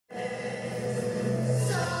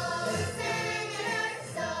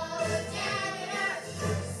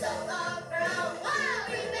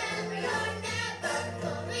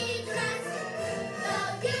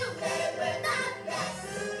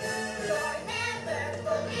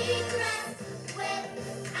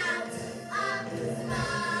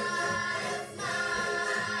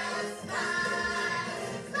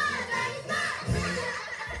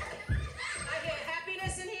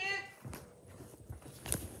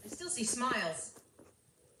60 smiles.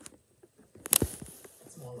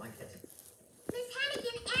 That's more like it. Miss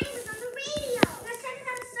Hannigan, Annie was on the radio. They're sending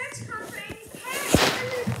out a search call for Annie's parents. And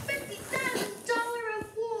there's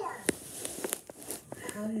 $50,000 reward.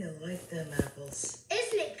 How do you like them apples?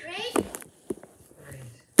 Isn't it great?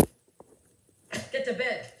 Great. Get to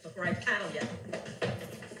bed before I paddle you.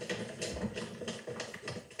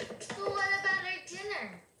 Well, what about our dinner?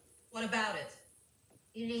 What about it?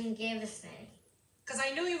 You didn't give us any. Because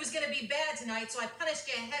I knew you was going to be bad tonight, so I punished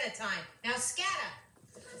you ahead of time. Now scatter.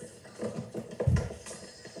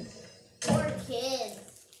 Poor kids.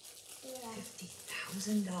 Yeah.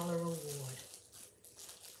 $50,000 reward.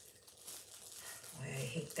 Why, I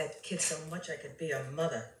hate that kid so much I could be a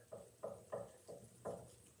mother.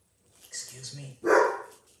 Excuse me?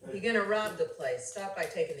 You're going to rob the place. Stop by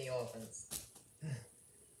taking the orphans.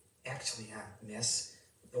 Actually, miss,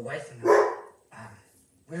 the wife and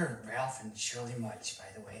we're Ralph and Shirley Mudge, by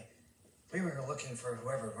the way. We were looking for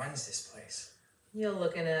whoever runs this place. You're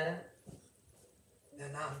looking at it.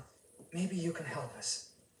 Then, maybe you can help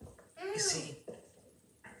us. You see,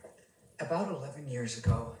 about 11 years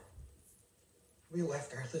ago, we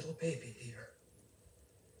left our little baby here.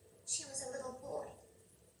 She was a little boy.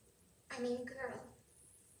 I mean girl.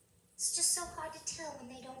 It's just so hard to tell when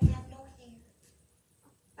they don't have no hair.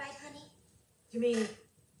 Right, honey? You mean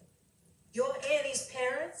you're Annie's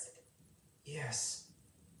parents? Yes.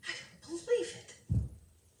 I don't believe it.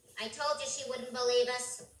 I told you she wouldn't believe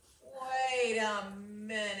us. Wait a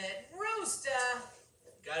minute. Rooster!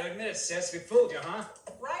 Gotta admit it, sis. We fooled you, huh?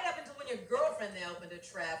 Right up until when your girlfriend there opened a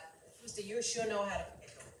trap. Rooster, you sure know how to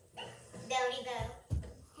pick 'em. Don't he, though?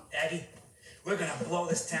 Daddy, we're gonna blow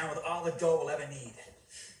this town with all the dough we'll ever need.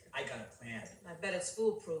 I got a plan. I bet it's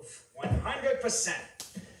foolproof. 100%.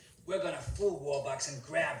 We're gonna fool Warbucks and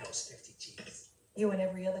grab those 50 G's. You and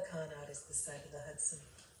every other con artist this side of the Hudson.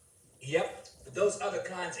 Yep, but those other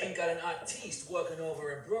cons ain't got an artiste working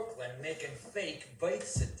over in Brooklyn making fake birth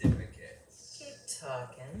certificates. Keep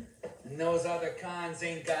talking. And those other cons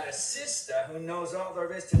ain't got a sister who knows all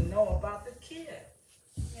there is to know about the kid.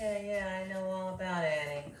 Yeah, I know all about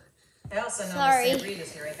Annie. I also know Sorry. Miss St.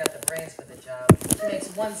 Rita's here ain't got the brains for the job. She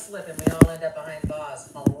makes one slip and we all end up behind bars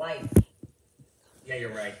for life. Yeah,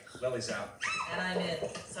 you're right. Lily's out. And I'm in.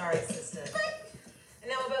 Sorry, sister. And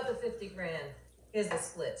now about the 50 grand. Here's the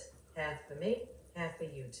split. Half for me, half for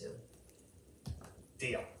you two.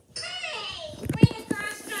 Deal. Hey! Bring a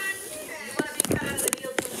gosh darn dinner! You want to be cut out of the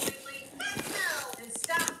deal completely? No! Then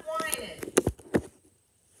stop whining.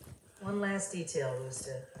 One last detail,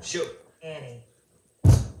 Rooster. Shoot. Annie.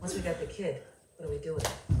 Once we got the kid, what do we do with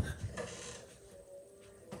it?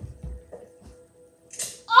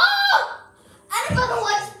 Oh! I'm gonna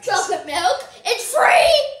want some chocolate milk. It's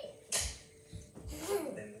free!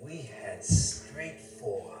 Then we head straight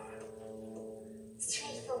for...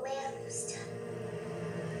 Straight for where, Rooster?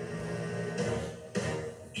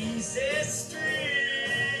 Easy Street!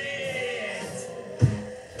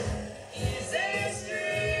 Easy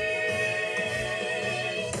Street!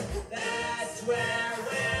 That's where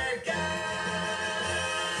we're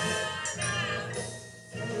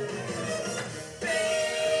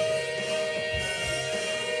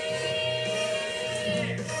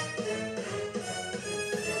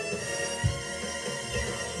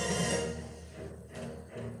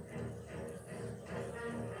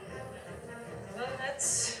Well,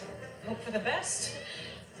 let's hope for the best.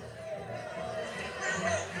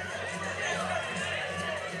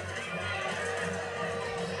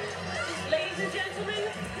 Ladies and gentlemen,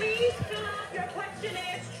 please fill out your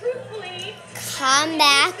questionnaires truthfully. Come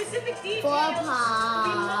back Specific for details will be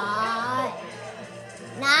most part helpful.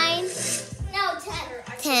 9. No,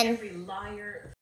 10. 10.